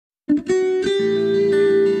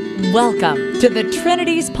Welcome to the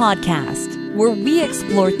Trinities podcast, where we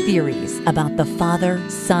explore theories about the Father,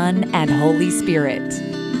 Son, and Holy Spirit.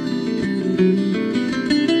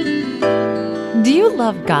 Do you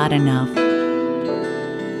love God enough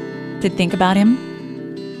to think about Him?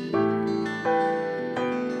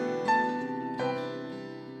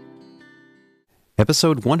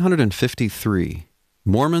 Episode 153,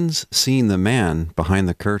 Mormons Seeing the Man Behind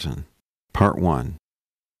the Curtain, Part 1.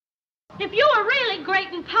 If you were really great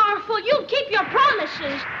and powerful, you'd keep your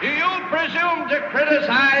promises. Do you presume to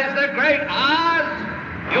criticize the great Oz?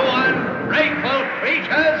 You ungrateful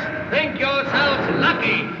creatures think yourselves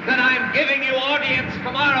lucky that I'm giving you audience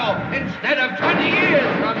tomorrow instead of 20 years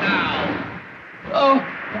from now. Oh,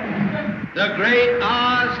 the great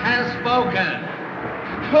Oz has spoken.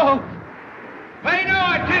 Oh, pay no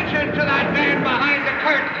attention to that man behind the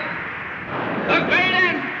curtain. The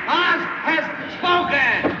great Oz has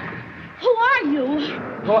spoken. Who are you?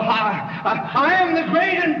 Oh, I am the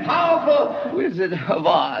great and powerful Wizard of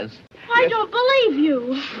Oz. I don't believe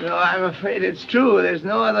you. No, I'm afraid it's true. There's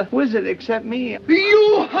no other wizard except me.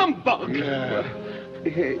 You humbug!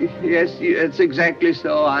 Yes, it's exactly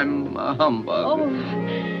so. I'm a humbug. Oh,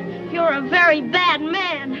 you're a very bad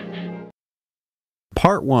man.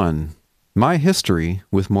 Part 1, My History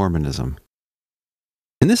with Mormonism.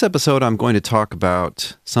 In this episode, I'm going to talk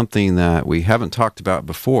about something that we haven't talked about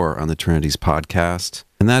before on the Trinities podcast,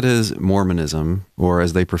 and that is Mormonism, or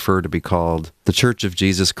as they prefer to be called, The Church of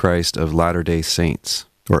Jesus Christ of Latter-day Saints,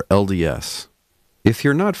 or LDS. If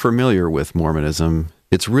you're not familiar with Mormonism,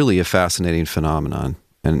 it's really a fascinating phenomenon,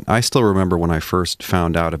 and I still remember when I first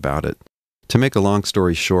found out about it. To make a long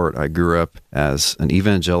story short, I grew up as an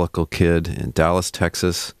evangelical kid in Dallas,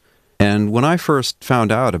 Texas. And when I first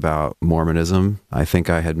found out about Mormonism, I think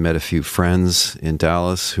I had met a few friends in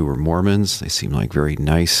Dallas who were Mormons. They seemed like very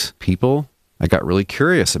nice people. I got really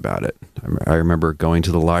curious about it. I remember going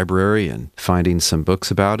to the library and finding some books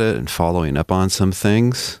about it and following up on some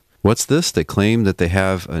things. What's this? They claim that they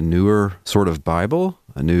have a newer sort of Bible,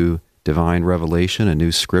 a new divine revelation, a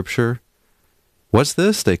new scripture. What's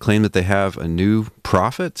this? They claim that they have a new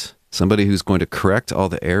prophet, somebody who's going to correct all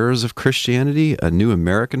the errors of Christianity, a new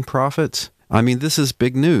American prophet. I mean, this is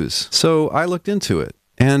big news. So I looked into it.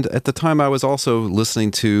 And at the time, I was also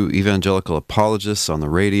listening to evangelical apologists on the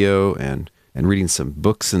radio and reading some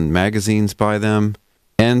books and magazines by them.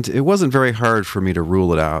 And it wasn't very hard for me to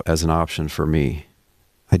rule it out as an option for me.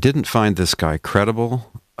 I didn't find this guy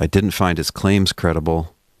credible. I didn't find his claims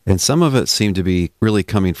credible. And some of it seemed to be really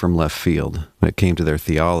coming from left field when it came to their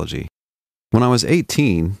theology. When I was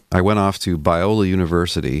 18, I went off to Biola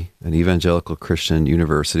University, an evangelical Christian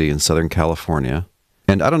university in Southern California.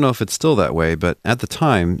 And I don't know if it's still that way, but at the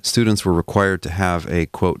time, students were required to have a,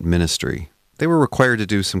 quote, ministry. They were required to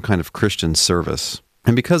do some kind of Christian service.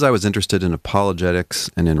 And because I was interested in apologetics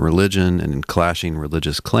and in religion and in clashing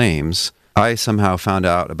religious claims, I somehow found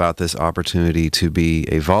out about this opportunity to be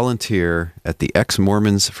a volunteer at the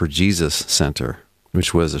Ex-Mormons for Jesus Center,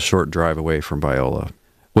 which was a short drive away from Biola.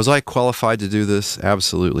 Was I qualified to do this?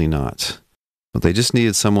 Absolutely not. But they just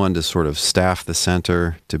needed someone to sort of staff the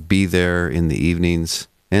center, to be there in the evenings.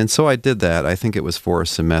 And so I did that. I think it was for a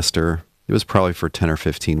semester. It was probably for 10 or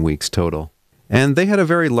 15 weeks total. And they had a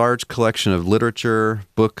very large collection of literature,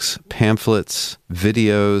 books, pamphlets,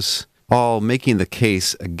 videos, all making the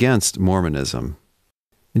case against Mormonism.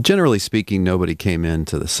 And generally speaking, nobody came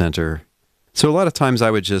into the center. So a lot of times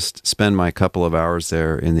I would just spend my couple of hours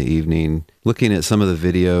there in the evening looking at some of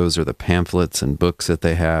the videos or the pamphlets and books that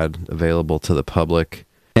they had available to the public.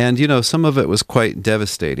 And, you know, some of it was quite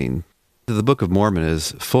devastating. The Book of Mormon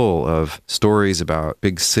is full of stories about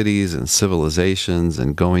big cities and civilizations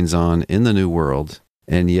and goings-on in the New World,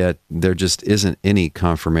 and yet there just isn't any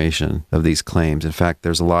confirmation of these claims. In fact,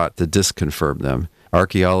 there's a lot to disconfirm them.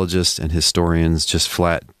 Archaeologists and historians just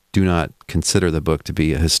flat do not consider the book to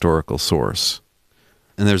be a historical source.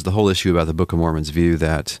 And there's the whole issue about the Book of Mormon's view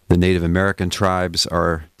that the Native American tribes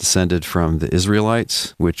are descended from the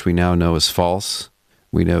Israelites, which we now know is false.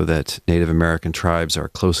 We know that Native American tribes are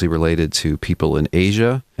closely related to people in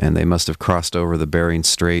Asia, and they must have crossed over the Bering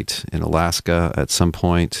Strait in Alaska at some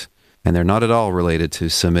point, and they're not at all related to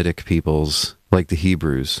Semitic peoples like the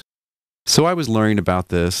Hebrews. So I was learning about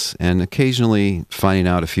this and occasionally finding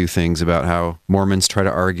out a few things about how Mormons try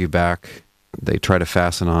to argue back. They try to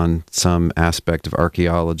fasten on some aspect of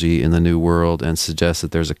archaeology in the New World and suggest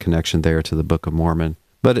that there's a connection there to the Book of Mormon,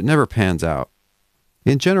 but it never pans out.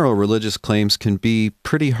 In general, religious claims can be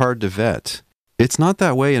pretty hard to vet. It's not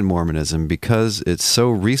that way in Mormonism because it's so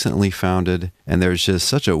recently founded and there's just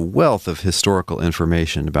such a wealth of historical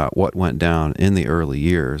information about what went down in the early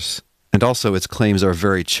years. And also its claims are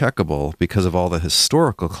very checkable because of all the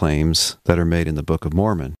historical claims that are made in the Book of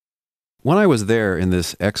Mormon. When I was there in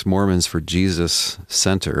this Ex-Mormons for Jesus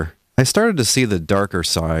Center, I started to see the darker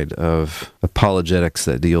side of apologetics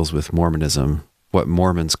that deals with Mormonism, what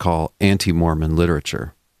Mormons call anti-Mormon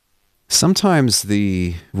literature. Sometimes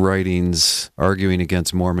the writings arguing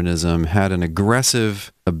against Mormonism had an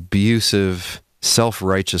aggressive, abusive,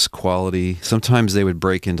 self-righteous quality. Sometimes they would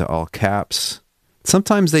break into all caps.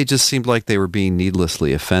 Sometimes they just seemed like they were being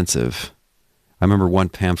needlessly offensive. I remember one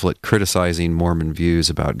pamphlet criticizing Mormon views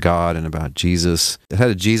about God and about Jesus. It had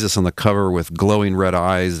a Jesus on the cover with glowing red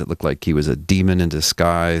eyes that looked like he was a demon in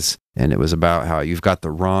disguise. And it was about how you've got the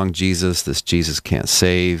wrong Jesus, this Jesus can't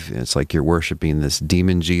save. It's like you're worshiping this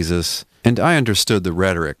demon Jesus. And I understood the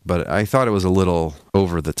rhetoric, but I thought it was a little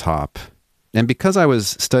over the top. And because I was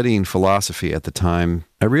studying philosophy at the time,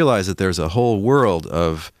 I realized that there's a whole world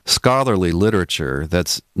of scholarly literature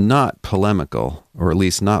that's not polemical, or at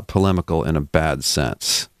least not polemical in a bad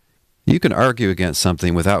sense. You can argue against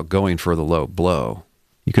something without going for the low blow.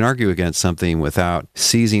 You can argue against something without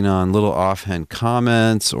seizing on little offhand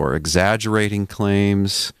comments or exaggerating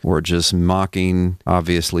claims or just mocking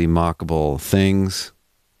obviously mockable things.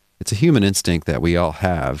 It's a human instinct that we all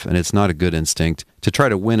have, and it's not a good instinct to try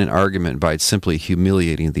to win an argument by simply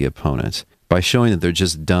humiliating the opponent, by showing that they're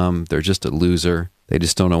just dumb, they're just a loser, they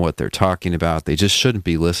just don't know what they're talking about, they just shouldn't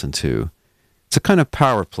be listened to. It's a kind of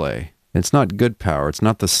power play. It's not good power. It's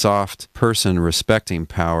not the soft person respecting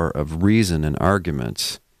power of reason and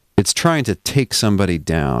argument. It's trying to take somebody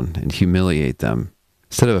down and humiliate them.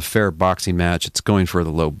 Instead of a fair boxing match, it's going for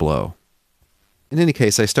the low blow. In any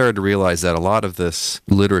case, I started to realize that a lot of this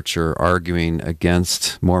literature arguing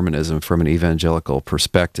against Mormonism from an evangelical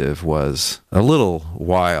perspective was a little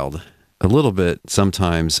wild, a little bit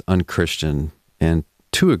sometimes unchristian, and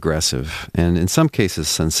too aggressive, and in some cases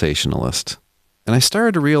sensationalist. And I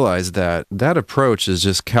started to realize that that approach is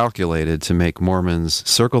just calculated to make Mormons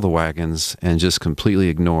circle the wagons and just completely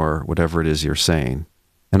ignore whatever it is you're saying.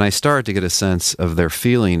 And I started to get a sense of their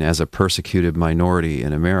feeling as a persecuted minority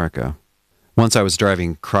in America. Once I was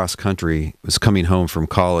driving cross-country, was coming home from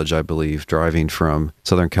college, I believe, driving from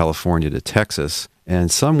Southern California to Texas,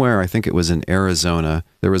 and somewhere, I think it was in Arizona,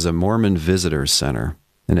 there was a Mormon visitor center.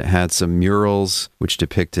 And it had some murals which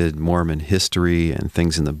depicted Mormon history and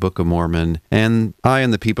things in the Book of Mormon. And I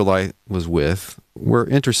and the people I was with were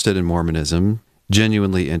interested in Mormonism,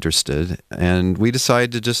 genuinely interested, and we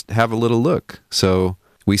decided to just have a little look. So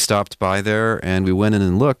we stopped by there and we went in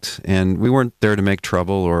and looked, and we weren't there to make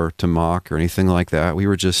trouble or to mock or anything like that. We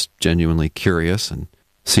were just genuinely curious and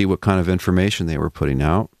see what kind of information they were putting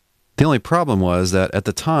out. The only problem was that at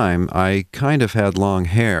the time, I kind of had long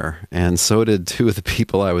hair, and so did two of the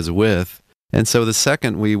people I was with. And so the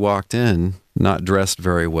second we walked in, not dressed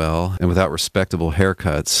very well and without respectable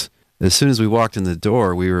haircuts, as soon as we walked in the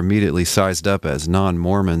door, we were immediately sized up as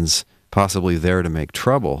non-Mormons, possibly there to make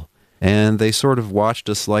trouble. And they sort of watched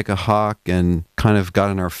us like a hawk and kind of got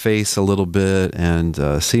in our face a little bit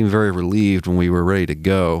and seemed very relieved when we were ready to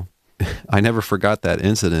go. I never forgot that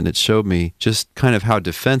incident. It showed me just kind of how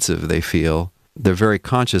defensive they feel. They're very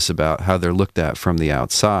conscious about how they're looked at from the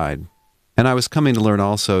outside. And I was coming to learn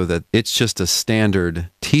also that it's just a standard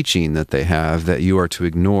teaching that they have that you are to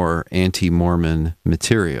ignore anti-Mormon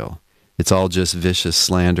material. It's all just vicious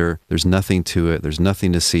slander. There's nothing to it. There's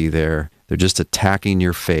nothing to see there. They're just attacking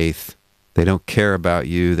your faith. They don't care about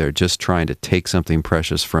you. They're just trying to take something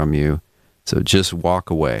precious from you. So just walk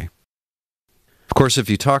away. Of course, if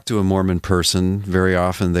you talk to a Mormon person, very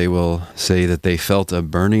often they will say that they felt a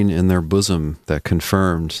burning in their bosom that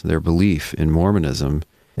confirmed their belief in Mormonism,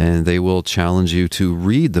 and they will challenge you to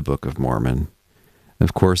read the Book of Mormon.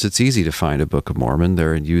 Of course, it's easy to find a Book of Mormon.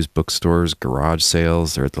 They're in used bookstores, garage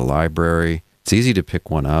sales, they're at the library. It's easy to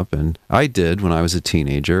pick one up, and I did when I was a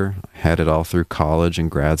teenager. I had it all through college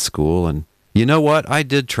and grad school, and you know what? I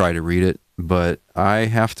did try to read it, but I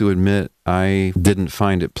have to admit I didn't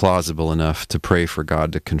find it plausible enough to pray for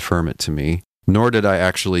God to confirm it to me, nor did I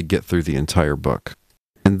actually get through the entire book.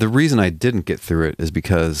 And the reason I didn't get through it is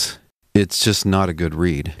because it's just not a good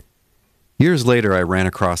read. Years later, I ran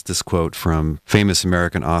across this quote from famous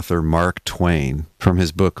American author Mark Twain from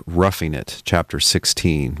his book Roughing It, Chapter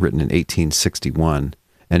 16, written in 1861.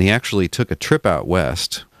 And he actually took a trip out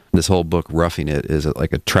west. This whole book, Roughing It, is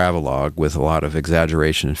like a travelogue with a lot of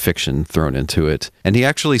exaggeration and fiction thrown into it. And he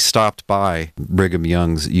actually stopped by Brigham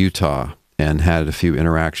Young's Utah. and had a few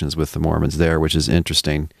interactions with the Mormons there, which is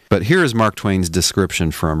interesting. But here is Mark Twain's description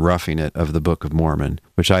from Roughing It of the Book of Mormon,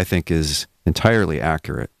 which I think is entirely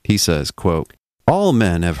accurate. He says, quote, "All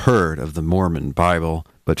men have heard of the Mormon Bible,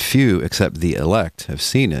 but few except the elect have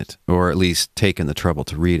seen it, or at least taken the trouble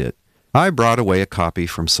to read it. I brought away a copy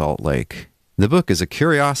from Salt Lake. The book is a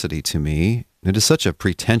curiosity to me. It is such a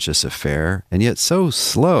pretentious affair, and yet so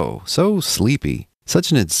slow, so sleepy,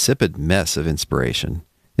 such an insipid mess of inspiration.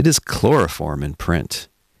 It is chloroform in print.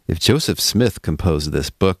 If Joseph Smith composed this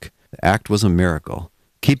book, the act was a miracle.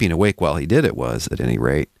 Keeping awake while he did it was, at any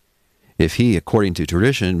rate. If he, according to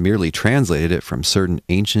tradition, merely translated it from certain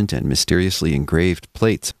ancient and mysteriously engraved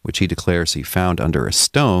plates, which he declares he found under a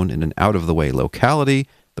stone in an out-of-the-way locality,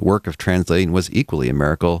 the work of translating was equally a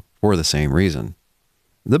miracle for the same reason.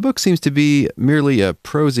 The book seems to be merely a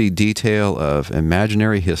prosy detail of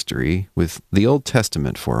imaginary history with the Old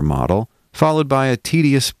Testament for a model, followed by a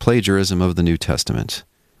tedious plagiarism of the New Testament.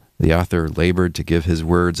 The author labored to give his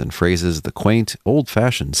words and phrases the quaint,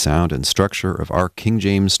 old-fashioned sound and structure of our King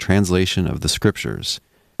James translation of the Scriptures,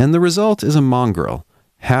 and the result is a mongrel,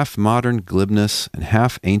 half modern glibness and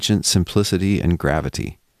half ancient simplicity and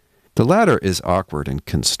gravity. The latter is awkward and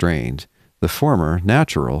constrained, the former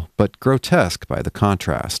natural, but grotesque by the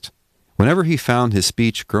contrast. Whenever he found his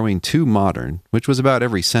speech growing too modern, which was about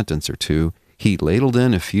every sentence or two, he ladled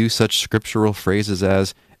in a few such scriptural phrases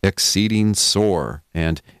as exceeding sore,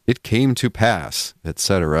 and it came to pass,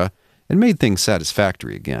 etc., and made things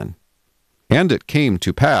satisfactory again. And it came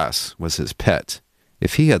to pass was his pet.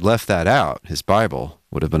 If he had left that out, his Bible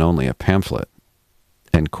would have been only a pamphlet."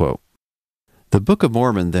 End quote. The Book of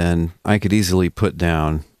Mormon, then, I could easily put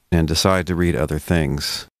down and decide to read other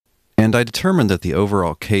things. And I determined that the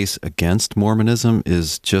overall case against Mormonism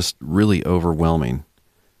is just really overwhelming.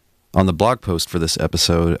 On the blog post for this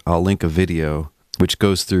episode, I'll link a video which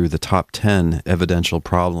goes through the top 10 evidential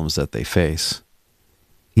problems that they face.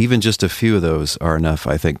 Even just a few of those are enough,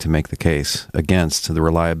 I think, to make the case against the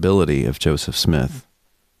reliability of Joseph Smith.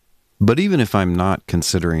 But even if I'm not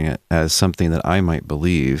considering it as something that I might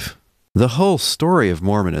believe, the whole story of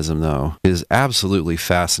Mormonism, though, is absolutely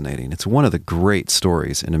fascinating. It's one of the great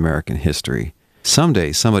stories in American history.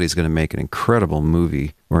 Someday, somebody's going to make an incredible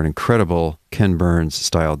movie or an incredible Ken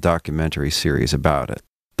Burns-style documentary series about it.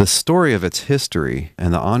 The story of its history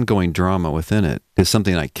and the ongoing drama within it is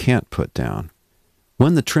something I can't put down.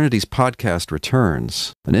 When the Trinities podcast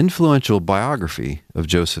returns, an influential biography of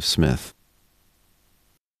Joseph Smith.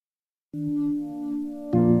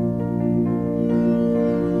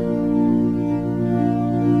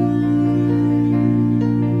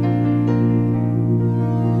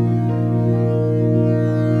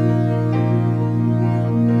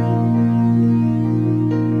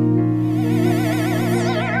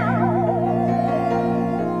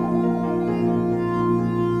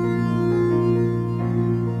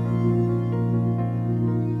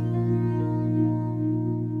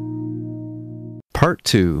 Part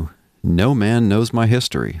 2, No Man Knows My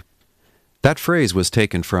History. That phrase was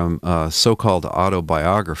taken from a so-called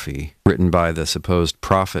autobiography written by the supposed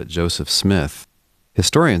prophet Joseph Smith.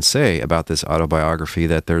 Historians say about this autobiography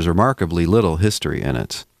that there's remarkably little history in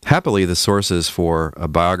it. Happily, the sources for a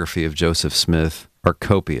biography of Joseph Smith are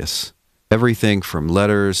copious. Everything from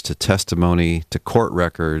letters to testimony to court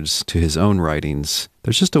records to his own writings.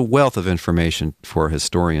 There's just a wealth of information for a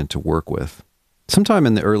historian to work with. Sometime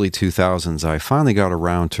in the early 2000s, I finally got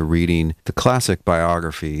around to reading the classic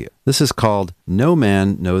biography. This is called No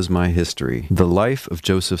Man Knows My History, The Life of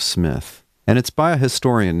Joseph Smith, and it's by a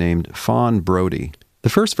historian named Fawn Brodie. The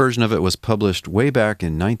first version of it was published way back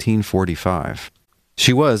in 1945.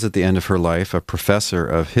 She was, at the end of her life, a professor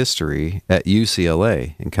of history at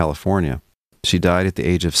UCLA in California. She died at the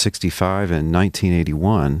age of 65 in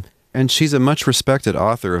 1981. And she's a much-respected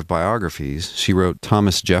author of biographies. She wrote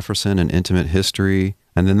Thomas Jefferson, An Intimate History,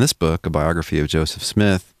 and then this book, a biography of Joseph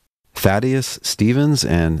Smith, Thaddeus Stevens,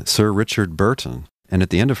 and Sir Richard Burton. And at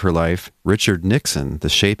the end of her life, Richard Nixon, The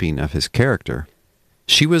Shaping of His Character.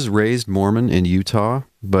 She was raised Mormon in Utah,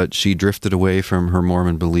 but she drifted away from her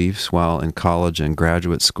Mormon beliefs while in college and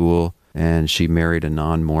graduate school, and she married a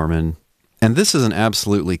non-Mormon. And this is an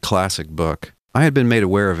absolutely classic book. I had been made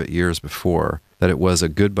aware of it years before, that it was a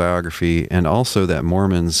good biography, and also that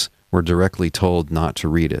Mormons were directly told not to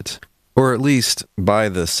read it. Or at least, by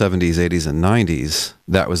the 70s, 80s, and 90s,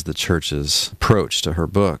 that was the church's approach to her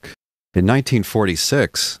book. In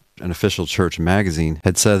 1946, an official church magazine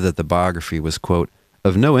had said that the biography was, quote,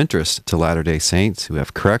 of no interest to Latter-day Saints who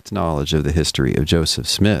have correct knowledge of the history of Joseph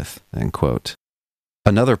Smith, end quote.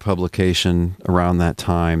 Another publication around that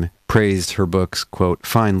time praised her book's, quote,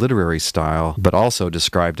 fine literary style, but also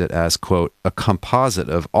described it as, quote, a composite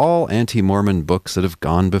of all anti-Mormon books that have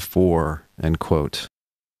gone before, end quote.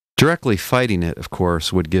 Directly fighting it, of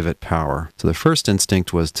course, would give it power. So the first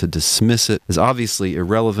instinct was to dismiss it as obviously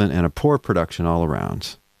irrelevant and a poor production all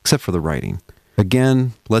around, except for the writing.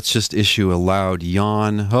 Again, let's just issue a loud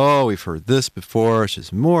yawn. Oh, we've heard this before. It's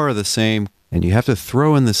just more of the same. And you have to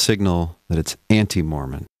throw in the signal that it's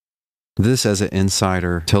anti-Mormon. This, as an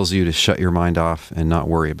insider, tells you to shut your mind off and not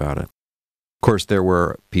worry about it. Of course, there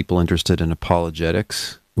were people interested in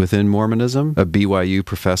apologetics within Mormonism. A BYU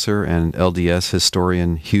professor and LDS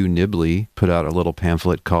historian Hugh Nibley put out a little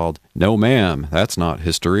pamphlet called, "No ma'am, that's not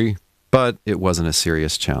history." But it wasn't a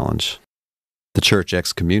serious challenge. The church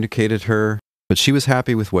excommunicated her, but she was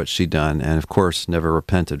happy with what she'd done and, of course, never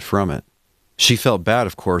repented from it. She felt bad,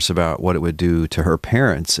 of course, about what it would do to her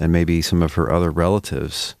parents and maybe some of her other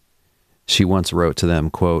relatives. She once wrote to them,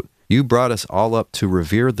 quote, "You brought us all up to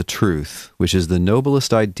revere the truth, which is the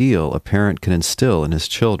noblest ideal a parent can instill in his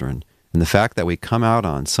children, and the fact that we come out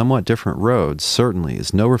on somewhat different roads certainly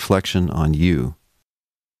is no reflection on you."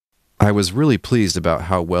 I was really pleased about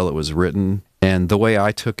how well it was written, and the way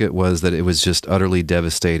I took it was that it was just utterly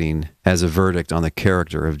devastating as a verdict on the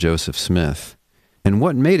character of Joseph Smith. And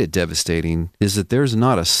what made it devastating is that there's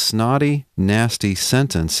not a snotty, nasty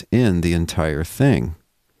sentence in the entire thing.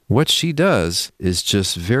 What she does is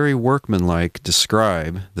just very workmanlike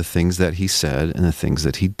describe the things that he said and the things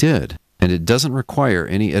that he did. And it doesn't require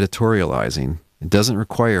any editorializing. It doesn't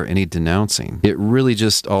require any denouncing. It really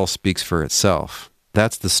just all speaks for itself.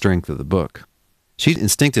 That's the strength of the book. She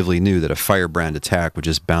instinctively knew that a firebrand attack would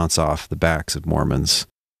just bounce off the backs of Mormons.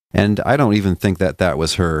 And I don't even think that that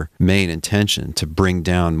was her main intention, to bring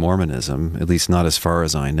down Mormonism, at least not as far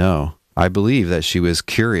as I know. I believe that she was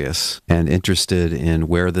curious and interested in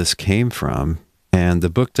where this came from, and the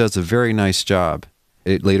book does a very nice job.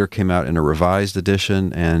 It later came out in a revised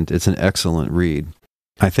edition, and it's an excellent read.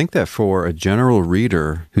 I think that for a general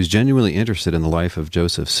reader who's genuinely interested in the life of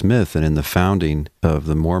Joseph Smith and in the founding of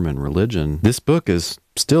the Mormon religion, this book is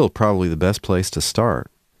still probably the best place to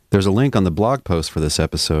start. There's a link on the blog post for this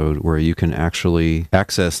episode where you can actually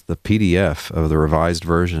access the PDF of the revised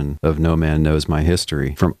version of No Man Knows My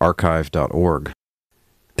History from archive.org.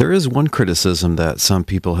 There is one criticism that some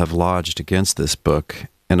people have lodged against this book,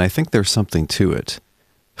 and I think there's something to it.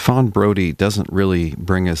 Fawn Brodie doesn't really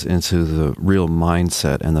bring us into the real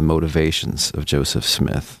mindset and the motivations of Joseph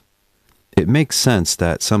Smith. It makes sense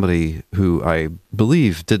that somebody who I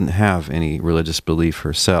believe didn't have any religious belief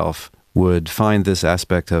herself would find this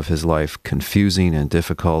aspect of his life confusing and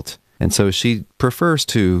difficult, and so she prefers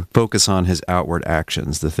to focus on his outward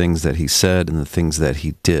actions, the things that he said and the things that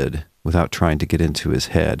he did, without trying to get into his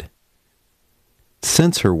head.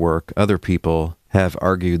 Since her work, other people have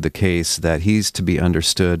argued the case that he's to be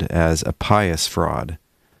understood as a pious fraud,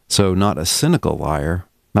 so not a cynical liar,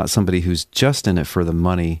 not somebody who's just in it for the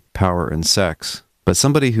money, power, and sex, but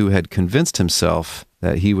somebody who had convinced himself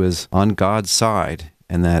that he was on God's side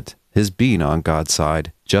and that his being on God's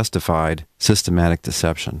side justified systematic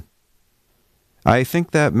deception. I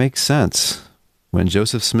think that makes sense. When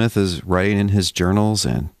Joseph Smith is writing in his journals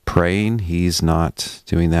and praying, he's not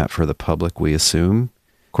doing that for the public, we assume.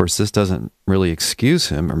 Of course, this doesn't really excuse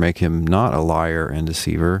him or make him not a liar and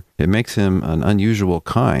deceiver. It makes him an unusual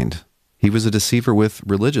kind. He was a deceiver with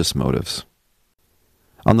religious motives.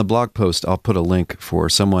 On the blog post, I'll put a link for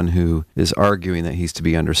someone who is arguing that he's to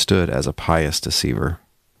be understood as a pious deceiver.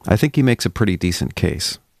 I think he makes a pretty decent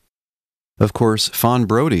case. Of course, Fawn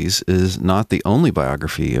Brodie's is not the only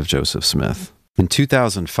biography of Joseph Smith. In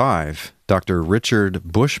 2005, Dr.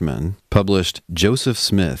 Richard Bushman published Joseph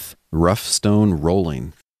Smith, Rough Stone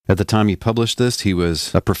Rolling. At the time he published this, he was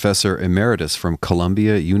a professor emeritus from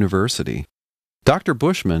Columbia University. Dr.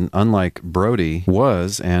 Bushman, unlike Brodie,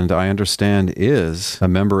 was, and I understand is, a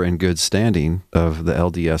member in good standing of the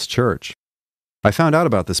LDS Church. I found out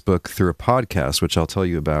about this book through a podcast, which I'll tell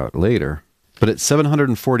you about later. But at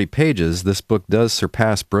 740 pages, this book does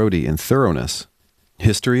surpass Brodie in thoroughness.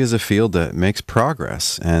 History is a field that makes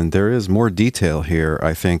progress, and there is more detail here,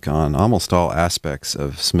 I think, on almost all aspects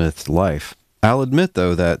of Smith's life. I'll admit,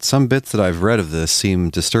 though, that some bits that I've read of this seem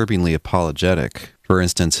disturbingly apologetic. For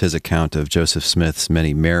instance, his account of Joseph Smith's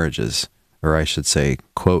many marriages, or I should say,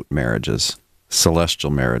 quote, marriages, celestial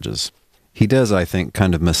marriages. He does, I think,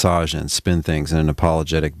 kind of massage and spin things in an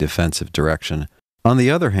apologetic, defensive direction. On the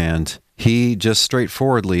other hand, he just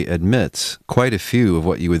straightforwardly admits quite a few of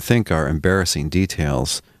what you would think are embarrassing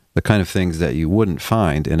details, the kind of things that you wouldn't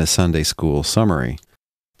find in a Sunday school summary.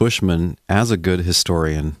 Bushman, as a good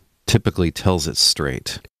historian, typically tells it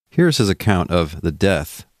straight. Here's his account of the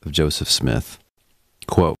death of Joseph Smith.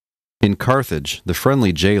 Quote, "In Carthage, the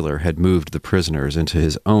friendly jailer had moved the prisoners into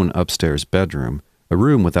his own upstairs bedroom, a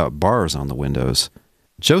room without bars on the windows.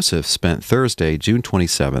 Joseph spent Thursday, June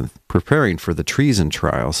 27th, preparing for the treason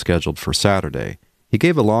trial scheduled for Saturday. He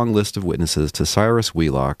gave a long list of witnesses to Cyrus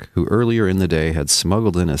Wheelock, who earlier in the day had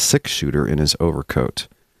smuggled in a six-shooter in his overcoat.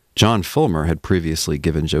 John Fulmer had previously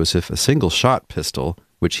given Joseph a single-shot pistol,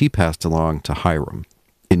 which he passed along to Hiram.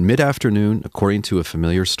 In mid-afternoon, according to a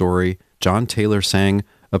familiar story, John Taylor sang,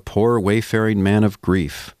 'A poor wayfaring man of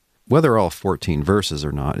grief.' Whether all 14 verses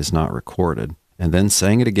or not is not recorded, and then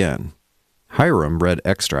sang it again. Hiram read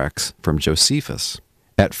extracts from Josephus.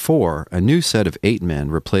 At 4, a new set of 8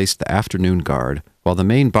 men replaced the afternoon guard, while the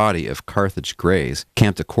main body of Carthage Greys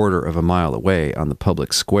camped a quarter of a mile away on the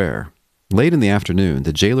public square. Late in the afternoon,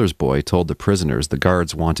 the jailer's boy told the prisoners the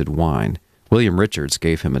guards wanted wine. William Richards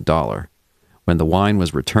gave him $1. When the wine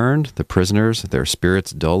was returned, the prisoners, their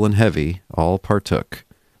spirits dull and heavy, all partook.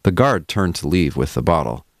 The guard turned to leave with the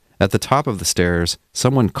bottle. At the top of the stairs,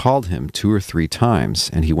 someone called him 2 or 3 times,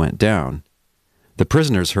 and he went down. The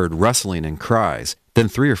prisoners heard rustling and cries, then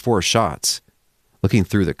 3 or 4 shots. Looking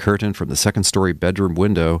through the curtain from the second-story bedroom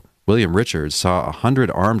window, William Richards saw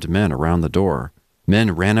 100 armed men around the door.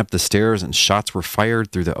 Men ran up the stairs and shots were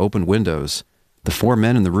fired through the open windows. The 4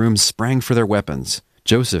 men in the room sprang for their weapons,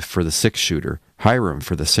 Joseph for the six-shooter, Hiram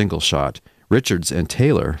for the single shot, Richards and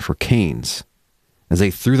Taylor for canes. As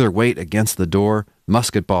they threw their weight against the door,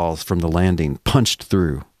 musket balls from the landing punched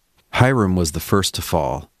through. Hiram was the first to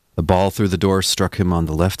fall. A ball through the door struck him on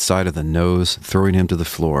the left side of the nose, throwing him to the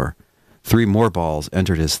floor. 3 more balls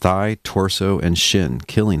entered his thigh, torso, and shin,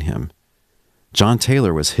 killing him. John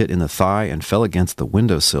Taylor was hit in the thigh and fell against the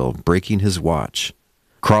windowsill, breaking his watch.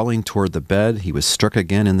 Crawling toward the bed, he was struck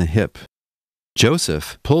again in the hip.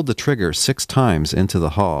 Joseph pulled the trigger 6 times into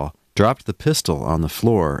the hall, dropped the pistol on the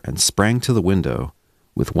floor, and sprang to the window.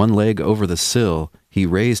 With one leg over the sill, he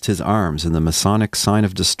raised his arms in the Masonic sign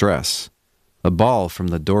of distress. A ball from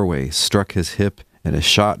the doorway struck his hip, and a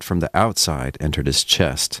shot from the outside entered his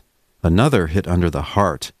chest. Another hit under the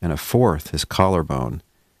heart, and a 4th his collarbone.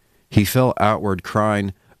 He fell outward,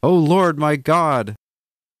 crying, "O Lord, my God!"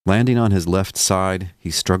 Landing on his left side,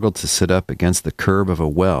 he struggled to sit up against the curb of a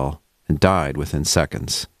well and died within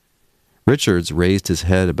seconds. Richards raised his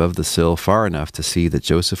head above the sill far enough to see that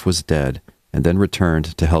Joseph was dead, and then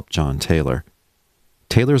returned to help John Taylor.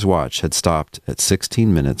 Taylor's watch had stopped at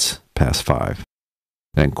 16 minutes past 5.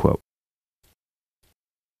 End quote.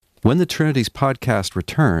 When the Trinities podcast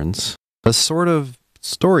returns, a sort of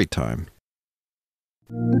story time.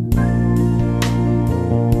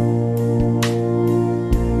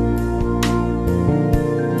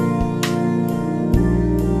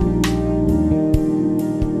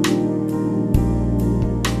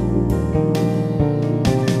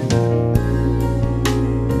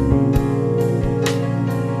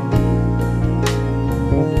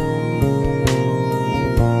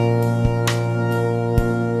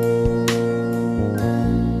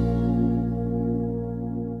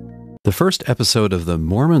 The first episode of the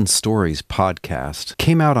Mormon Stories podcast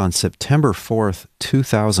came out on September 4th,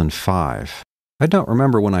 2005. I don't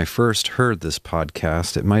remember when I first heard this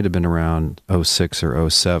podcast. It might have been around 06 or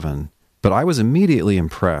 07. But I was immediately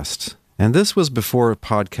impressed. And this was before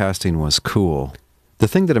podcasting was cool. The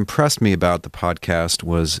thing that impressed me about the podcast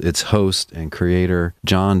was its host and creator,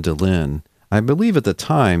 John Dehlin. I believe at the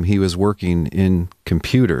time he was working in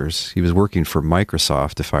computers. He was working for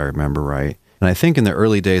Microsoft, if I remember right. And I think in the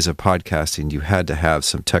early days of podcasting, you had to have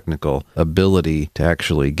some technical ability to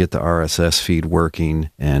actually get the RSS feed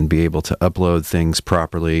working and be able to upload things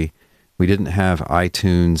properly. We didn't have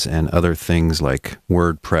iTunes and other things like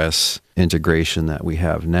WordPress integration that we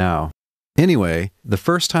have now. Anyway, the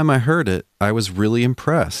first time I heard it, I was really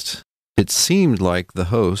impressed. It seemed like the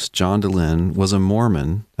host, John Dehlin, was a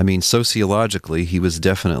Mormon. I mean, sociologically, he was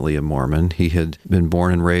definitely a Mormon. He had been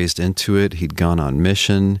born and raised into it. He'd gone on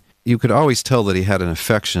mission. You could always tell that he had an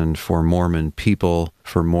affection for Mormon people,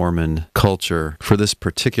 for Mormon culture, for this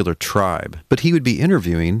particular tribe. But he would be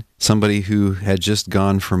interviewing somebody who had just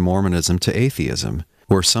gone from Mormonism to atheism,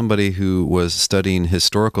 or somebody who was studying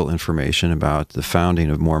historical information about the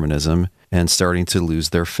founding of Mormonism and starting to lose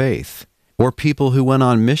their faith, or people who went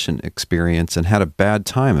on mission experience and had a bad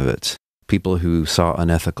time of it, people who saw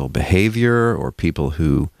unethical behavior, or people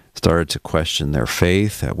who started to question their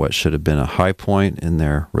faith at what should have been a high point in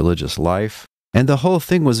their religious life. And the whole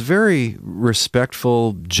thing was very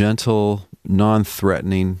respectful, gentle,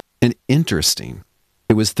 non-threatening, and interesting.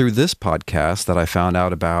 It was through this podcast that I found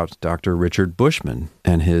out about Dr. Richard Bushman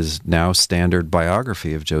and his now standard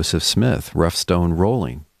biography of Joseph Smith, Rough Stone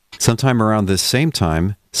Rolling. Sometime around this same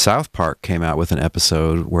time, South Park came out with an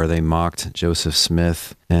episode where they mocked Joseph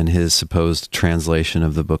Smith and his supposed translation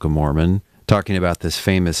of the Book of Mormon, talking about this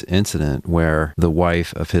famous incident where the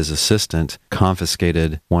wife of his assistant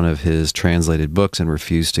confiscated one of his translated books and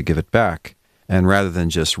refused to give it back. And rather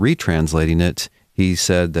than just retranslating it, he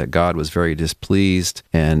said that God was very displeased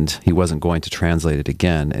and he wasn't going to translate it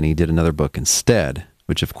again, and he did another book instead,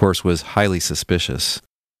 which of course was highly suspicious.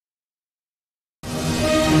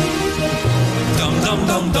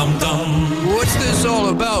 What's this all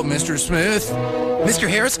about, Mr. Smith? Mr.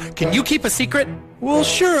 Harris, can you keep a secret? Well,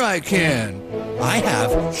 sure I can. I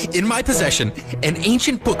have, in my possession, an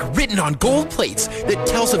ancient book written on gold plates that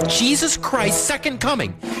tells of Jesus Christ's second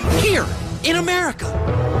coming, here, in America.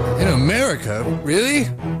 In America? Really?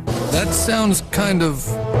 That sounds kind of...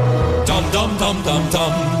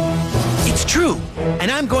 It's true,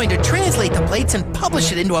 and I'm going to translate the plates and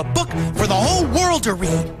publish it into a book for the whole world to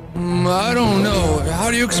read. I don't know.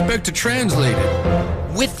 How do you expect to translate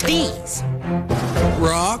it? With these.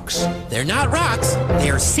 Rocks? They're not rocks,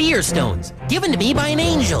 they're seer stones, given to me by an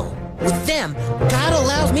angel. With them, God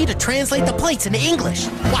allows me to translate the plates into English.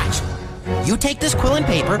 Watch. You take this quill and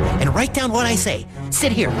paper and write down what I say.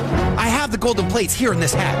 Sit here. I have the golden plates here in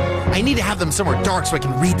this hat. I need to have them somewhere dark so I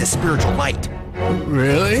can read the spiritual light.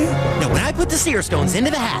 Really? Now, when I put the seer stones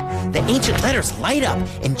into the hat, the ancient letters light up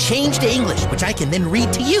and change to English, which I can then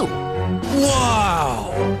read to you.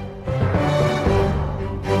 Wow!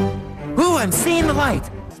 Ooh, I'm seeing the light.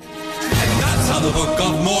 And that's how the Book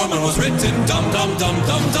of Mormon was written. Dum dum dum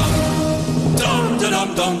dum dum. Dum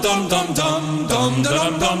dum dum dum dum dum. Dum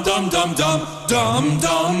dum dum dum dum dum. Dum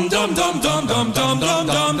dum dum dum dum dum dum dum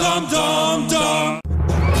dum dum dum dum.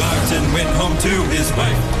 Martin went home to his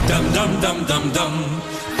wife. Dum dum dum dum dum.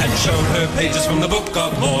 And showed her pages from the Book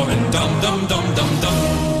of Mormon. Dum dum dum dum dum.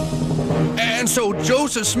 And so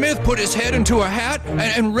Joseph Smith put his head into a hat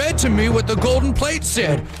and read to me what the golden plate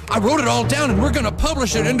said. I wrote it all down and we're going to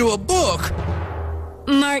publish it into a book.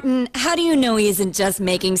 Martin, how do you know he isn't just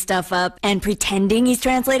making stuff up and pretending he's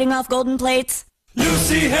translating off golden plates?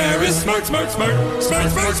 Lucy Harris, smart, smart, smart.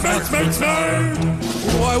 Smart, smart, smart, smart, smart.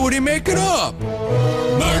 Why would he make it up?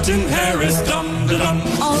 Martin Harris, dum da dum.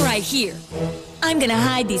 All right, here. I'm gonna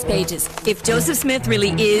hide these pages. If Joseph Smith really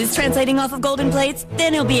is translating off of golden plates,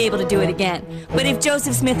 then he'll be able to do it again. But if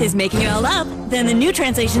Joseph Smith is making it all up, then the new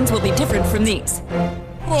translations will be different from these.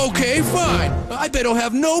 Okay, fine. I bet he'll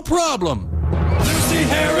have no problem. Lucy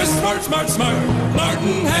Harris, smart, smart, smart.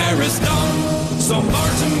 Martin Harris, dumb. So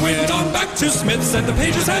Martin went on back to Smith, said the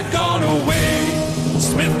pages had gone away.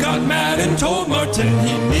 Smith got mad and told Martin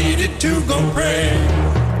he needed to go pray.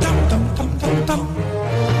 Dum, dum, dum, dum, dum.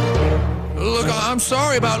 Look, I'm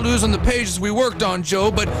sorry about losing the pages we worked on, Joe,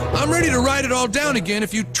 but I'm ready to write it all down again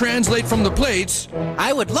if you translate from the plates.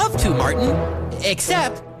 I would love to, Martin.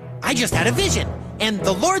 Except, I just had a vision. And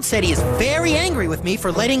the Lord said he is very angry with me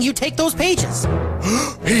for letting you take those pages.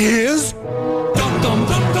 He is? Dum, dum,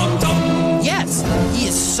 dum, dum, dum. Yes, he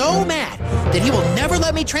is so mad that he will never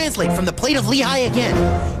let me translate from the plate of Lehi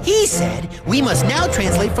again. He said we must now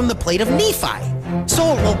translate from the plate of Nephi. So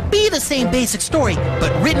it will be the same basic story,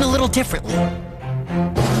 but written a little differently.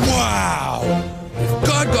 Wow! If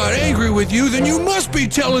God got angry with you, then you must be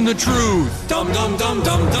telling the truth. Dum, dum, dum,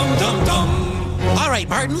 dum, dum, dum, dum. All right,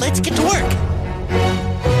 Martin, let's get to work.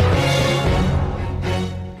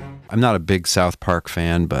 I'm not a big South Park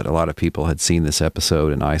fan, but a lot of people had seen this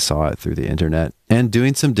episode and I saw it through the internet. And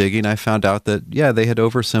doing some digging, I found out that, yeah, they had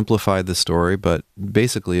oversimplified the story, but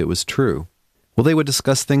basically it was true. Well, they would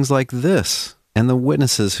discuss things like this, and the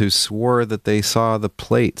witnesses who swore that they saw the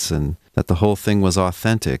plates and that the whole thing was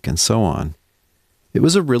authentic and so on. It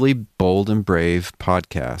was a really bold and brave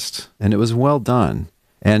podcast, and it was well done.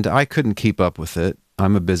 And I couldn't keep up with it.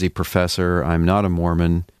 I'm a busy professor, I'm not a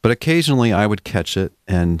Mormon, but occasionally I would catch it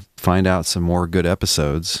and find out some more good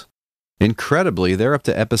episodes. Incredibly, they're up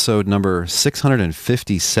to episode number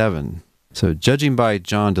 657. So judging by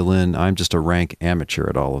John Dehlin, I'm just a rank amateur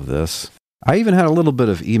at all of this. I even had a little bit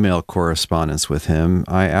of email correspondence with him.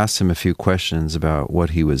 I asked him a few questions about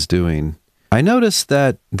what he was doing. I noticed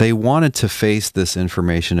that they wanted to face this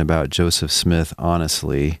information about Joseph Smith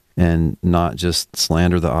honestly and not just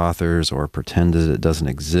slander the authors or pretend that it doesn't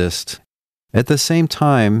exist. At the same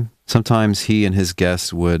time, sometimes he and his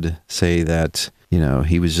guests would say that,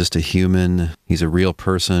 he was just a human, he's a real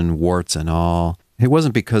person, warts and all. It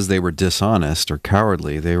wasn't because they were dishonest or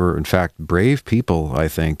cowardly. They were, in fact, brave people, I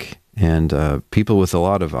think, and people with a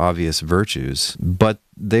lot of obvious virtues. But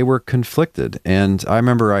they were conflicted. And I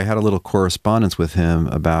remember I had a little correspondence with him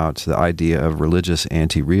about the idea of religious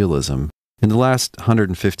anti-realism. In the last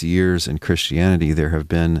 150 years in Christianity, there have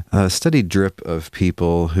been a steady drip of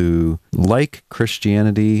people who like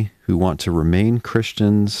Christianity, who want to remain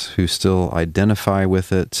Christians, who still identify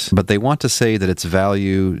with it, but they want to say that its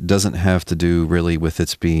value doesn't have to do really with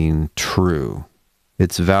its being true.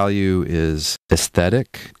 Its value is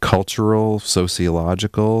aesthetic, cultural,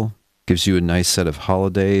 sociological, gives you a nice set of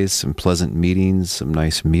holidays, some pleasant meetings, some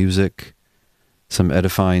nice music, some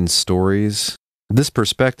edifying stories. This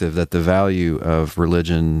perspective that the value of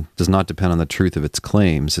religion does not depend on the truth of its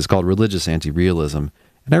claims is called religious anti-realism.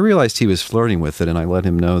 And I realized he was flirting with it, and I let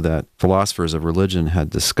him know that philosophers of religion had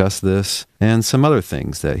discussed this and some other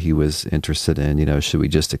things that he was interested in. Should we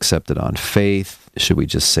just accept it on faith? Should we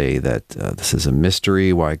just say that this is a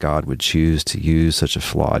mystery, why God would choose to use such a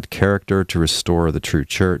flawed character to restore the true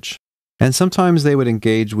church? And sometimes they would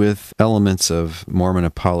engage with elements of Mormon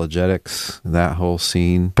apologetics, that whole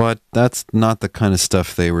scene. But that's not the kind of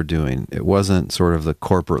stuff they were doing. It wasn't sort of the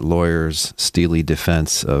corporate lawyer's steely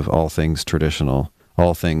defense of all things traditional,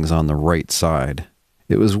 all things on the right side.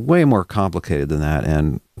 It was way more complicated than that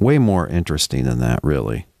and way more interesting than that,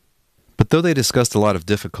 really. But though they discussed a lot of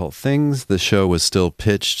difficult things, the show was still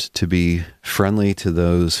pitched to be friendly to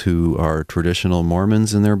those who are traditional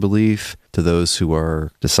Mormons in their belief, to those who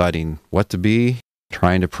are deciding what to be,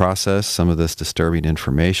 trying to process some of this disturbing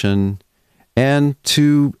information, and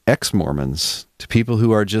to ex-Mormons, to people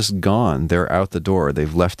who are just gone. They're out the door.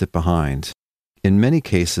 They've left it behind. In many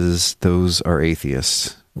cases, those are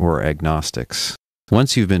atheists or agnostics.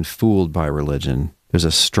 Once you've been fooled by religion, there's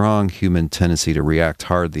a strong human tendency to react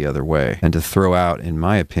hard the other way and to throw out, in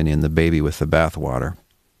my opinion, the baby with the bathwater.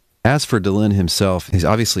 As for Dehlin himself, he's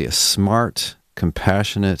obviously a smart,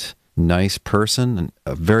 compassionate, nice person, and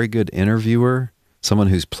a very good interviewer, someone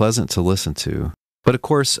who's pleasant to listen to. But of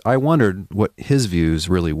course, I wondered what his views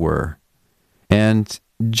really were. And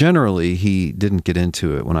generally, he didn't get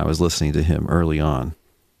into it when I was listening to him early on.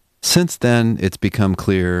 Since then, it's become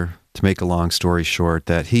clear, to make a long story short,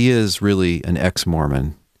 that he is really an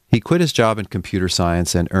ex-Mormon. He quit his job in computer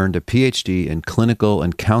science and earned a PhD in clinical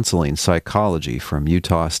and counseling psychology from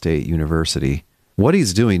Utah State University. What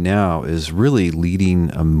he's doing now is really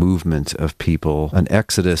leading a movement of people, an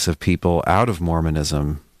exodus of people out of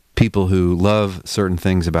Mormonism, people who love certain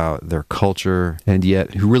things about their culture and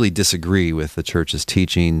yet who really disagree with the church's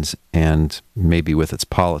teachings and maybe with its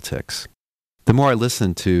politics. The more I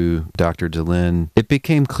listened to Dr. Dehlin, it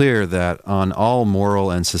became clear that on all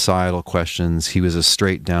moral and societal questions, he was a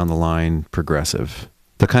straight-down-the-line progressive.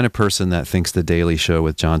 The kind of person that thinks The Daily Show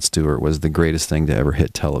with Jon Stewart was the greatest thing to ever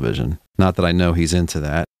hit television. Not that I know he's into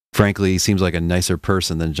that. Frankly, he seems like a nicer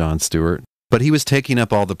person than Jon Stewart. But he was taking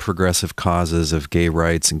up all the progressive causes of gay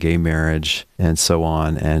rights and gay marriage and so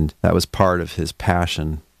on, and that was part of his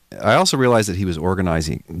passion. I also realized that he was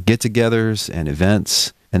organizing get-togethers and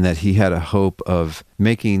events, and that he had a hope of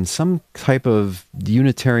making some type of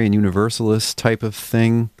Unitarian Universalist type of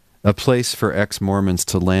thing, a place for ex-Mormons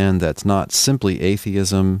to land that's not simply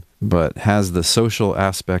atheism, but has the social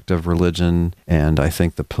aspect of religion, and I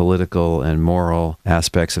think the political and moral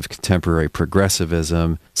aspects of contemporary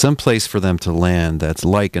progressivism, some place for them to land that's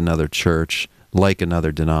like another church, like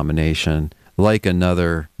another denomination, like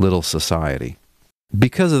another little society.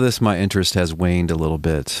 Because of this, my interest has waned a little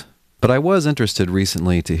bit. But I was interested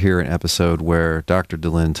recently to hear an episode where Dr.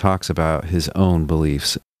 Dehlin talks about his own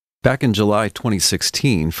beliefs. Back in July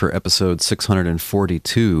 2016, for episode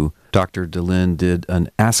 642, Dr. Dehlin did an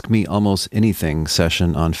Ask Me Almost Anything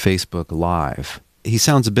session on Facebook Live. He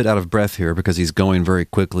sounds a bit out of breath here because he's going very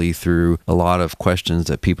quickly through a lot of questions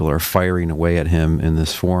that people are firing away at him in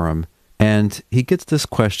this forum. And he gets this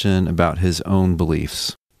question about his own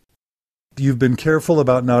beliefs. You've been careful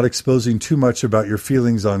about not exposing too much about your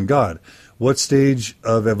feelings on God. What stage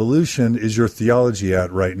of evolution is your theology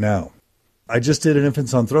at right now? I just did an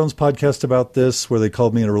Infants on Thrones podcast about this where they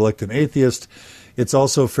called me a reluctant atheist. It's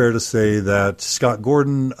also fair to say that Scott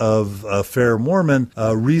Gordon of Fair Mormon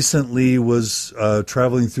recently was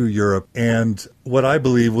traveling through Europe, and what I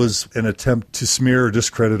believe was an attempt to smear or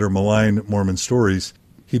discredit or malign Mormon Stories.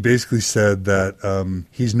 He basically said that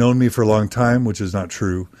he's known me for a long time, which is not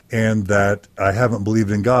true, and that I haven't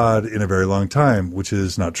believed in God in a very long time, which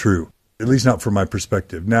is not true, at least not from my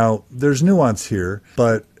perspective. Now, there's nuance here,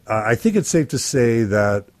 but I think it's safe to say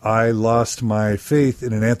that I lost my faith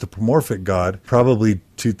in an anthropomorphic God, probably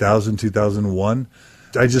 2000, 2001.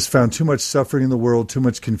 I just found too much suffering in the world, too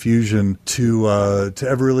much confusion to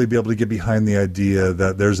ever really be able to get behind the idea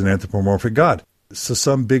that there's an anthropomorphic God. So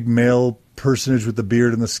some big male personage with the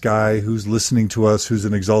beard in the sky who's listening to us, who's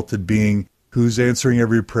an exalted being. who's answering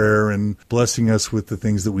every prayer and blessing us with the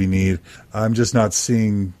things that we need. I'm just not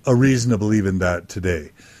seeing a reason to believe in that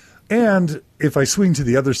today. And if I swing to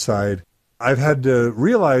the other side, I've had to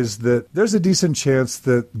realize that there's a decent chance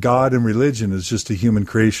that God and religion is just a human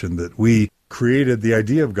creation, that we created the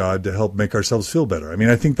idea of God to help make ourselves feel better. I mean,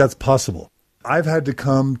 I think that's possible. I've had to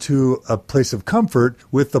come to a place of comfort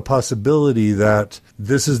with the possibility that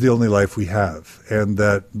this is the only life we have, and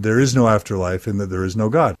that there is no afterlife, and that there is no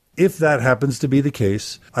God. If that happens to be the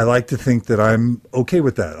case, I like to think that I'm okay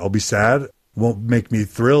with that. I'll be sad. It won't make me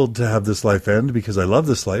thrilled to have this life end because I love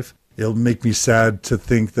this life. It'll make me sad to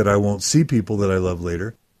think that I won't see people that I love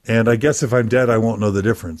later. And I guess if I'm dead, I won't know the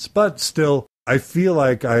difference. But still, I feel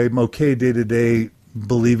like I'm okay day to day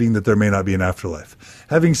believing that there may not be an afterlife.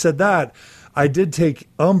 Having said that, I did take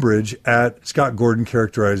umbrage at Scott Gordon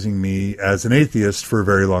characterizing me as an atheist for a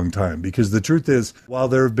very long time. Because the truth is, while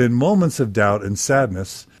there have been moments of doubt and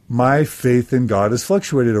sadness, my faith in God has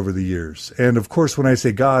fluctuated over the years. And of course, when I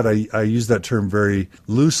say God, I use that term very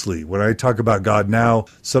loosely. When I talk about God now,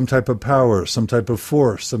 some type of power, some type of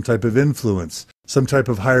force, some type of influence, some type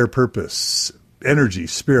of higher purpose, energy,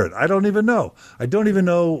 spirit. I don't even know. I don't even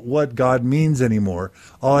know what God means anymore.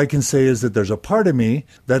 All I can say is that there's a part of me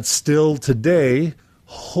that still today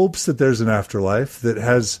hopes that there's an afterlife, that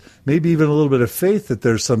has maybe even a little bit of faith that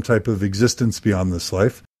there's some type of existence beyond this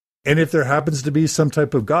life. And if there happens to be some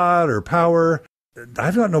type of God or power,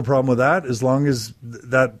 I've got no problem with that, as long as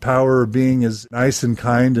that power or being is nice and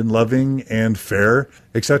kind and loving and fair,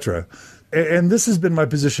 etc. And this has been my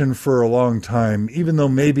position for a long time, even though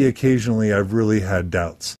maybe occasionally I've really had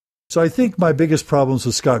doubts. So I think my biggest problems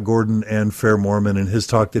with Scott Gordon and Fair Mormon and his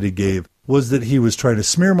talk that he gave was that he was trying to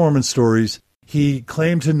smear Mormon stories. He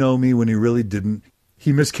claimed to know me when he really didn't.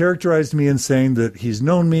 He mischaracterized me in saying that he's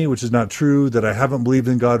known me, which is not true, that I haven't believed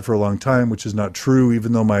in God for a long time, which is not true,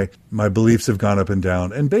 even though my beliefs have gone up and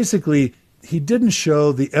down. And basically, he didn't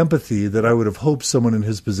show the empathy that I would have hoped someone in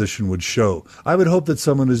his position would show. I would hope that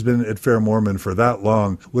someone who's been at Fair Mormon for that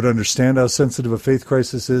long would understand how sensitive a faith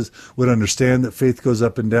crisis is, would understand that faith goes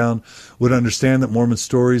up and down, would understand that Mormon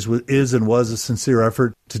Stories is and was a sincere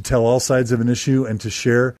effort to tell all sides of an issue and to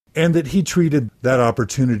share, and that he treated that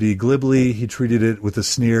opportunity glibly, he treated it with a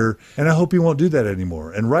sneer, and I hope he won't do that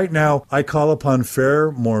anymore. And right now, I call upon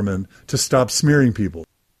Fair Mormon to stop smearing people.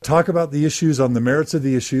 Talk about the issues on the merits of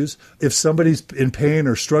the issues. If somebody's in pain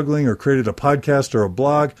or struggling or created a podcast or a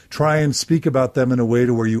blog, try and speak about them in a way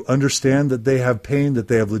to where you understand that they have pain, that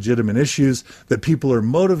they have legitimate issues, that people are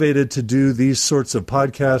motivated to do these sorts of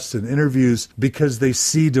podcasts and interviews because they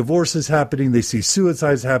see divorces happening, they see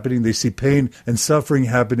suicides happening, they see pain and suffering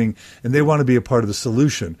happening, and they want to be a part of the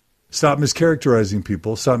solution. Stop mischaracterizing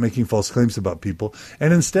people, stop making false claims about people,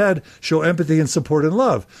 and instead show empathy and support and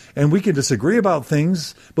love. And we can disagree about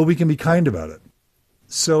things, but we can be kind about it.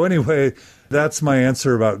 So anyway, that's my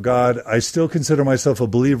answer about God. I still consider myself a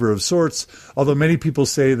believer of sorts, although many people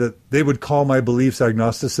say that they would call my beliefs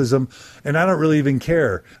agnosticism, and I don't really even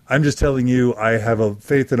care. I'm just telling you I have a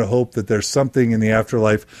faith and a hope that there's something in the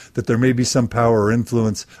afterlife, that there may be some power or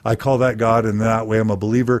influence. I call that God, and that way I'm a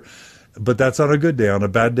believer. But that's on a good day. On a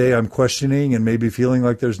bad day, I'm questioning and maybe feeling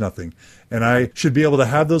like there's nothing. And I should be able to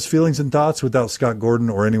have those feelings and thoughts without Scott Gordon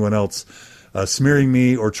or anyone else smearing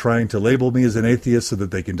me or trying to label me as an atheist so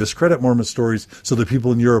that they can discredit Mormon Stories so that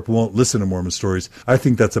people in Europe won't listen to Mormon Stories. I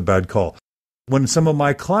think that's a bad call. When some of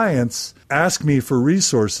my clients ask me for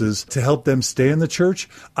resources to help them stay in the church,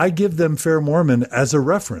 I give them Fair Mormon as a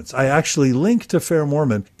reference. I actually link to Fair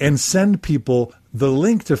Mormon and send people the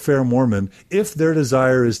link to Fair Mormon if their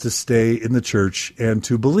desire is to stay in the church and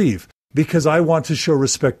to believe, because I want to show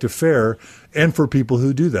respect to Fair and for people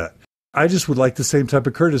who do that. I just would like the same type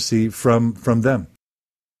of courtesy from them.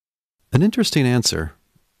 An interesting answer.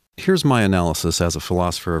 Here's my analysis as a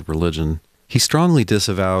philosopher of religion. He strongly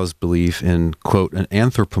disavows belief in, quote, an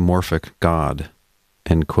anthropomorphic God,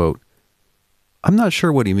 end quote. I'm not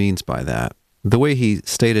sure what he means by that. The way he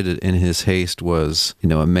stated it in his haste was,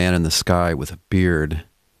 a man in the sky with a beard.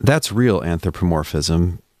 That's real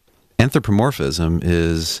anthropomorphism. Anthropomorphism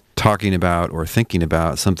is talking about or thinking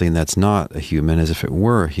about something that's not a human as if it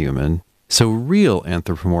were a human. So real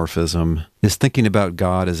anthropomorphism is thinking about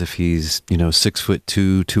God as if he's,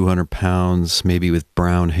 6'2", 200 pounds, maybe with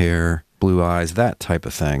brown hair, blue eyes, that type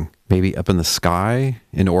of thing. Maybe up in the sky,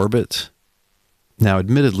 in orbit. Now,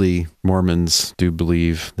 admittedly, Mormons do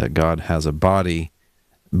believe that God has a body,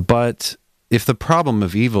 but if the problem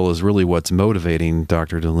of evil is really what's motivating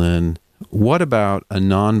Dr. Dehlin, what about a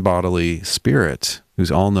non-bodily spirit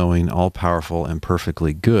who's all-knowing, all-powerful, and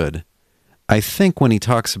perfectly good? I think when he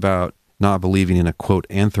talks about not believing in a, quote,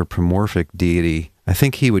 anthropomorphic deity, I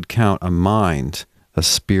think he would count a mind, a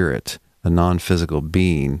spirit, a non-physical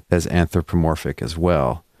being as anthropomorphic as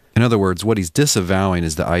well. In other words, what he's disavowing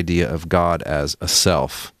is the idea of God as a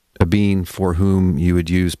self, a being for whom you would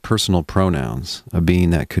use personal pronouns, a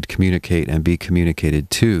being that could communicate and be communicated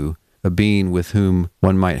to, a being with whom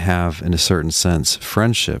one might have, in a certain sense,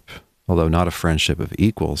 friendship, although not a friendship of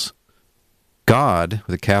equals. God,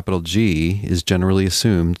 with a capital G, is generally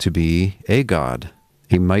assumed to be a God,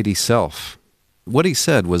 a mighty self. What he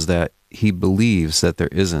said was that he believes that there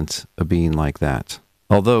isn't a being like that,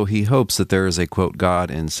 although he hopes that there is a, quote, God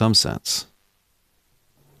in some sense.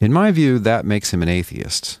 In my view, that makes him an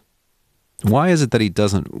atheist. Why is it that he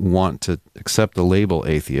doesn't want to accept the label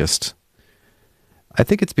atheist? I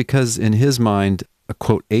think it's because in his mind, a,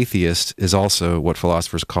 quote, atheist is also what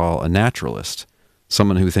philosophers call a naturalist,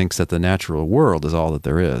 someone who thinks that the natural world is all that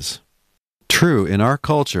there is. True, in our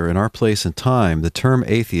culture, in our place and time, the term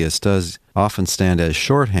atheist does often stand as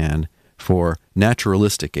shorthand for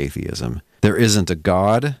naturalistic atheism. There isn't a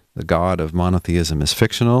God. The God of monotheism is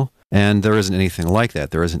fictional, and there isn't anything like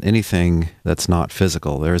that. There isn't anything that's not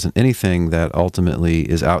physical. There isn't anything that ultimately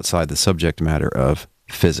is outside the subject matter of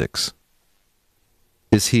physics.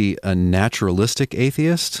 Is he a naturalistic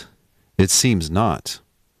atheist? It seems not.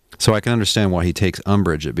 So I can understand why he takes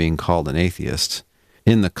umbrage at being called an atheist.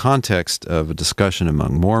 In the context of a discussion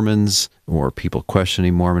among Mormons or people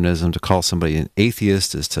questioning Mormonism, to call somebody an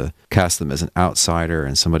atheist is to cast them as an outsider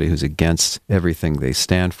and somebody who's against everything they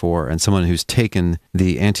stand for and someone who's taken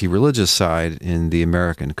the anti-religious side in the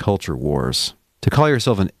American culture wars. To call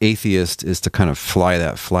yourself an atheist is to kind of fly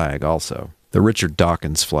that flag also, the Richard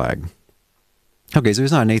Dawkins flag. Okay, so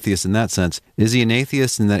he's not an atheist in that sense. Is he an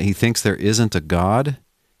atheist in that he thinks there isn't a God?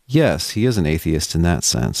 Yes, he is an atheist in that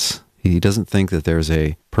sense. He doesn't think that there's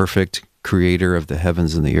a perfect creator of the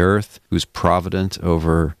heavens and the earth who's provident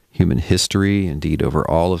over human history, indeed over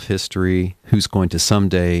all of history, who's going to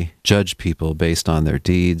someday judge people based on their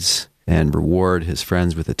deeds and reward his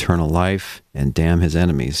friends with eternal life and damn his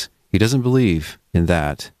enemies. He doesn't believe in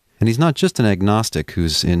that. And he's not just an agnostic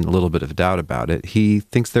who's in a little bit of doubt about it. He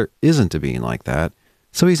thinks there isn't a being like that.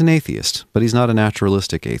 So he's an atheist, but he's not a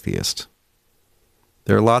naturalistic atheist.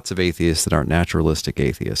 There are lots of atheists that aren't naturalistic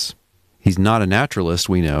atheists. He's not a naturalist,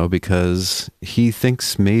 we know, because he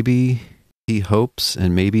thinks maybe, he hopes,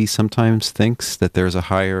 and maybe sometimes thinks that there's a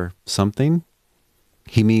higher something.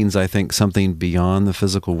 He means, I think, something beyond the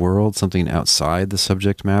physical world, something outside the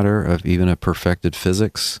subject matter of even a perfected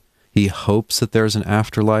physics. He hopes that there's an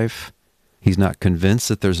afterlife. He's not convinced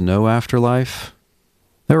that there's no afterlife.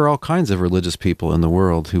 There are all kinds of religious people in the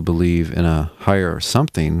world who believe in a higher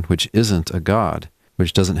something which isn't a God,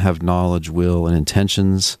 which doesn't have knowledge, will, and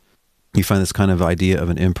intentions. You find this kind of idea of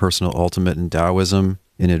an impersonal ultimate in Taoism,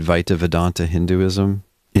 in Advaita Vedanta Hinduism,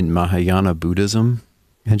 in Mahayana Buddhism,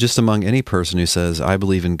 and just among any person who says, I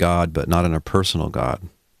believe in God, but not in a personal God.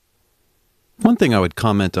 One thing I would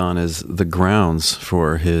comment on is the grounds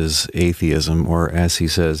for his atheism, or as he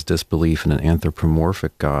says, disbelief in an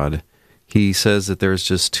anthropomorphic God. He says that there's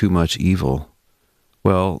just too much evil.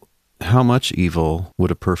 Well, how much evil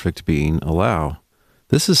would a perfect being allow?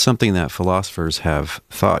 This is something that philosophers have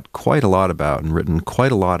thought quite a lot about and written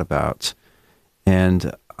quite a lot about.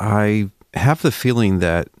 And I have the feeling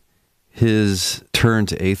that his turn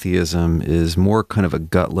to atheism is more kind of a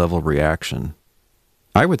gut-level reaction.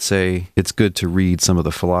 I would say it's good to read some of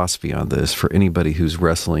the philosophy on this for anybody who's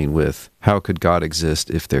wrestling with how could God exist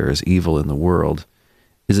if there is evil in the world.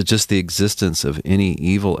 Is it just the existence of any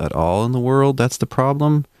evil at all in the world that's the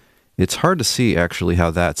problem? It's hard to see, actually, how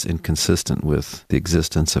that's inconsistent with the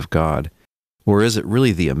existence of God. Or is it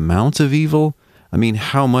really the amount of evil? I mean,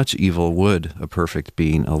 how much evil would a perfect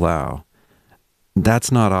being allow?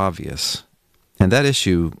 That's not obvious. And that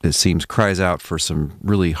issue, it seems, cries out for some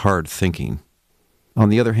really hard thinking. On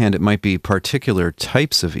the other hand, it might be particular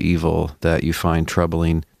types of evil that you find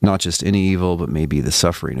troubling, not just any evil, but maybe the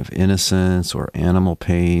suffering of innocence or animal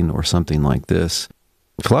pain or something like this.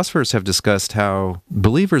 Philosophers have discussed how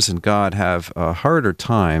believers in God have a harder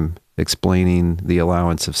time explaining the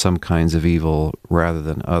allowance of some kinds of evil rather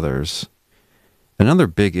than others. Another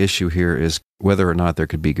big issue here is whether or not there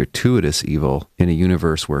could be gratuitous evil in a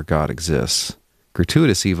universe where God exists.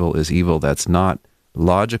 Gratuitous evil is evil that's not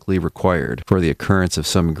logically required for the occurrence of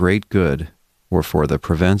some great good or for the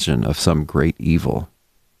prevention of some great evil.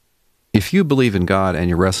 If you believe in God and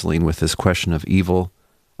you're wrestling with this question of evil,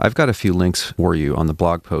 I've got a few links for you on the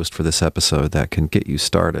blog post for this episode that can get you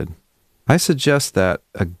started. I suggest that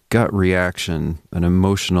a gut reaction, an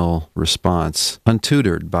emotional response,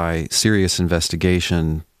 untutored by serious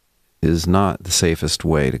investigation, is not the safest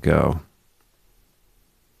way to go.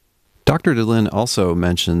 Dr. Dehlin also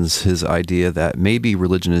mentions his idea that maybe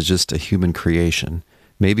religion is just a human creation.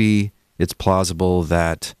 Maybe it's plausible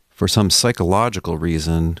that for some psychological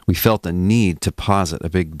reason, we felt a need to posit a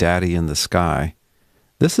big daddy in the sky.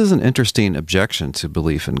 This is an interesting objection to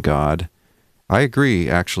belief in God. I agree,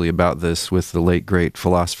 actually, about this with the late great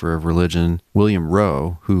philosopher of religion, William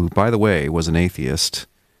Rowe, who, by the way, was an atheist.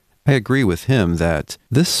 I agree with him that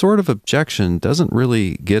this sort of objection doesn't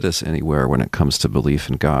really get us anywhere when it comes to belief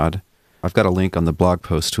in God. I've got a link on the blog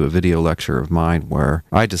post to a video lecture of mine where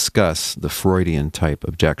I discuss the Freudian type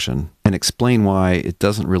objection and explain why it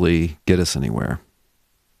doesn't really get us anywhere.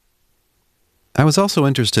 I was also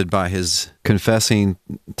interested by his confessing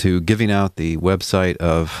to giving out the website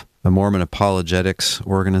of a Mormon apologetics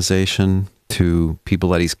organization to people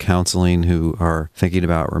that he's counseling who are thinking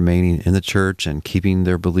about remaining in the church and keeping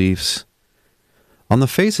their beliefs. On the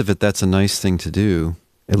face of it, that's a nice thing to do.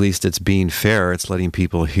 At least it's being fair. It's letting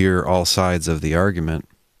people hear all sides of the argument.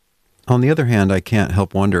 On the other hand, I can't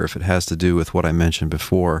help wonder if it has to do with what I mentioned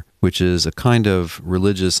before, which is a kind of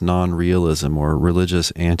religious non-realism or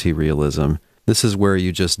religious anti-realism. This is where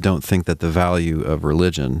you just don't think that the value of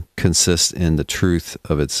religion consists in the truth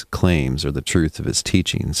of its claims or the truth of its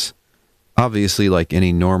teachings. Obviously, like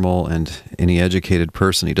any normal and any educated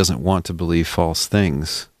person, he doesn't want to believe false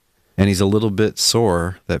things. And he's a little bit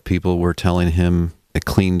sore that people were telling him a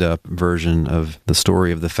cleaned-up version of the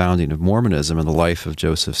story of the founding of Mormonism and the life of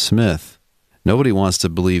Joseph Smith. Nobody wants to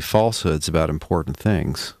believe falsehoods about important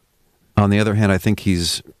things. On the other hand, I think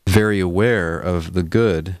he's very aware of the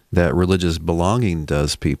good that religious belonging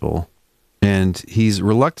does people, and he's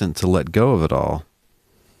reluctant to let go of it all.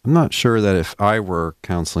 I'm not sure that if I were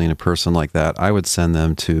counseling a person like that, I would send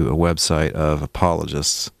them to a website of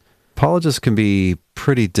apologists. Apologists can be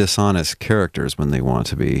pretty dishonest characters when they want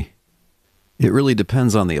to be. It really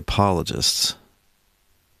depends on the apologists.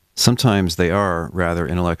 Sometimes they are rather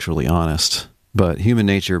intellectually honest, but human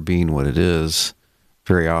nature being what it is,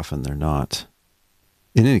 very often they're not.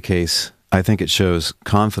 In any case, I think it shows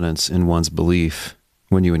confidence in one's belief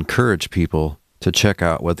when you encourage people to check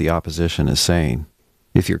out what the opposition is saying.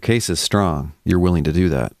 If your case is strong, you're willing to do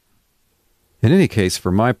that. In any case,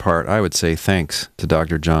 for my part, I would say thanks to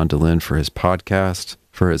Dr. John Dehlin for his podcast,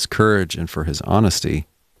 for his courage, and for his honesty.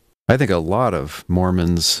 I think a lot of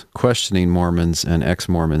Mormons, questioning Mormons, and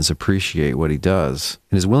ex-Mormons appreciate what he does,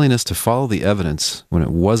 and his willingness to follow the evidence when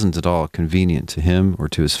it wasn't at all convenient to him or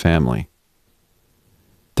to his family.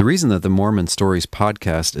 The reason that the Mormon Stories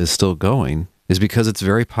podcast is still going is because it's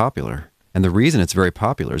very popular. And the reason it's very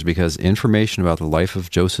popular is because information about the life of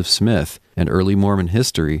Joseph Smith and early Mormon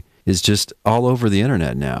history is just all over the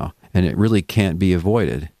internet now, and it really can't be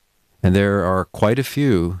avoided. And there are quite a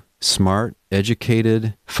few smart,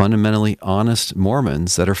 educated, fundamentally honest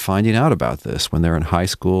Mormons that are finding out about this when they're in high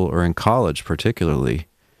school or in college particularly.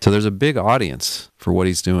 So there's a big audience for what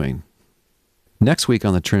he's doing. Next week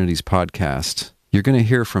on the Trinities podcast, you're going to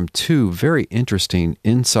hear from two very interesting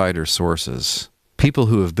insider sources, people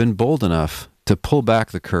who have been bold enough to pull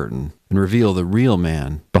back the curtain and reveal the real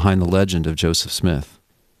man behind the legend of Joseph Smith.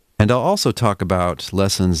 And I'll also talk about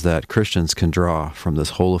lessons that Christians can draw from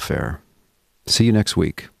this whole affair. See you next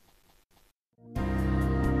week.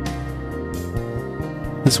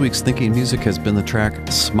 This week's Thinking Music has been the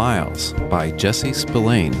track Smiles by Jesse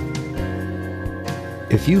Spillane.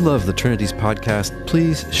 If you love the Trinities podcast,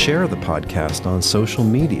 please share the podcast on social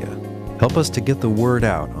media. Help us to get the word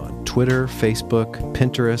out on Twitter, Facebook,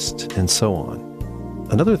 Pinterest, and so on.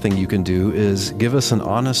 Another thing you can do is give us an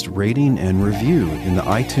honest rating and review in the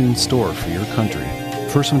iTunes store for your country.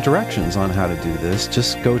 For some directions on how to do this,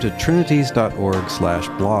 just go to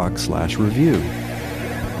trinities.org/blog/review.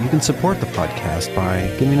 You can support the podcast by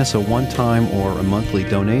giving us a one-time or a monthly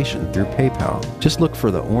donation through PayPal. Just look for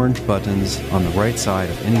the orange buttons on the right side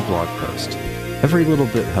of any blog post. Every little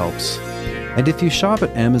bit helps. And if you shop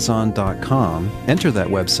at Amazon.com, enter that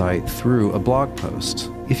website through a blog post.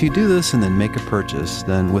 If you do this and then make a purchase,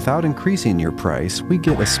 then without increasing your price, we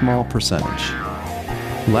get a small percentage.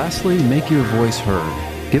 Lastly, make your voice heard.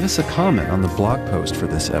 Give us a comment on the blog post for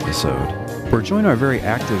this episode. Or join our very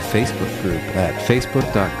active Facebook group at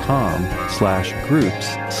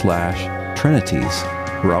facebook.com/groups/Trinities.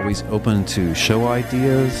 We're always open to show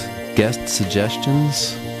ideas, guest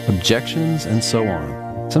suggestions, objections, and so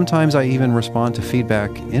on. Sometimes I even respond to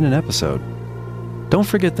feedback in an episode. Don't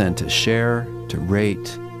forget then to share, to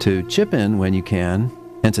rate, to chip in when you can,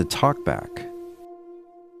 and to talk back.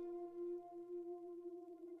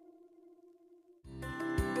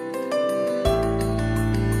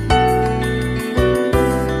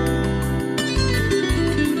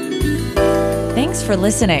 Thanks for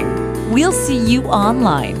listening. We'll see you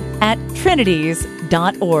online at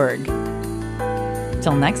trinities.org.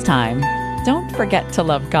 Till next time, don't forget to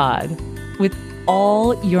love God with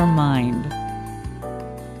all your mind.